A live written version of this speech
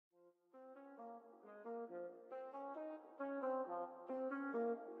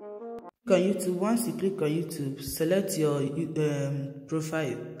on YouTube. Once you click on YouTube, select your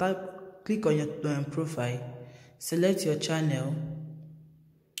profile. Click on your profile, select your channel,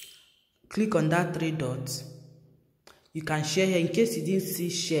 click on that three dots. You can share here. In case you didn't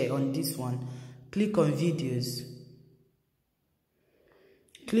see share on this one, click on videos,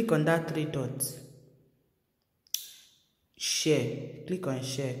 click on that three dots, share, click on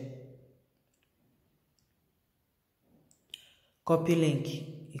share, copy link.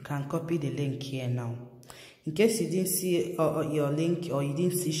 You can copy the link here now. In case you didn't see your link or you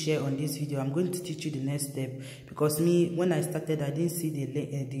didn't see share on this video, I'm going to teach you the next step, because me, when I started, I didn't see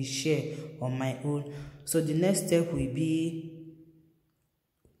the share on my own. So the next step will be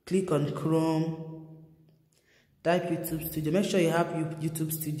click on Chrome, type YouTube Studio. Make sure you have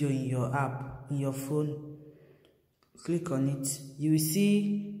YouTube Studio in your app, in your phone. Click on it. You will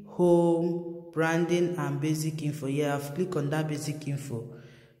see home, branding, and basic info. Yeah, I've clicked on that basic info.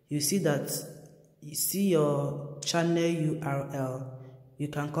 You see that, you see your channel URL. You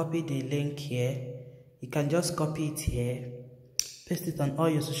can copy the link here. You can just copy it here, paste it on all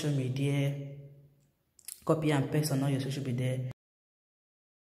your social media, copy and paste on all your social media.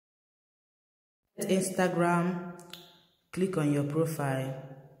 Instagram, click on your profile,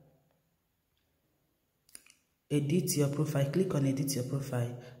 edit your profile, click on edit your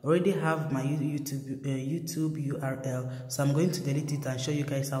profile. I already have my YouTube URL, so I'm going to delete it and show you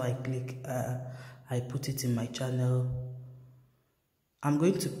guys how I put it in my channel. I'm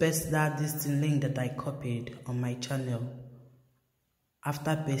going to paste this link that I copied on my channel.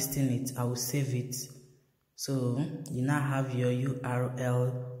 After pasting it, I will save it. So you now have your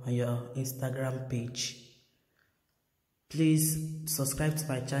URL on your Instagram page. Please subscribe to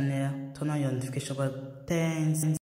my channel, turn on your notification bell. Thanks.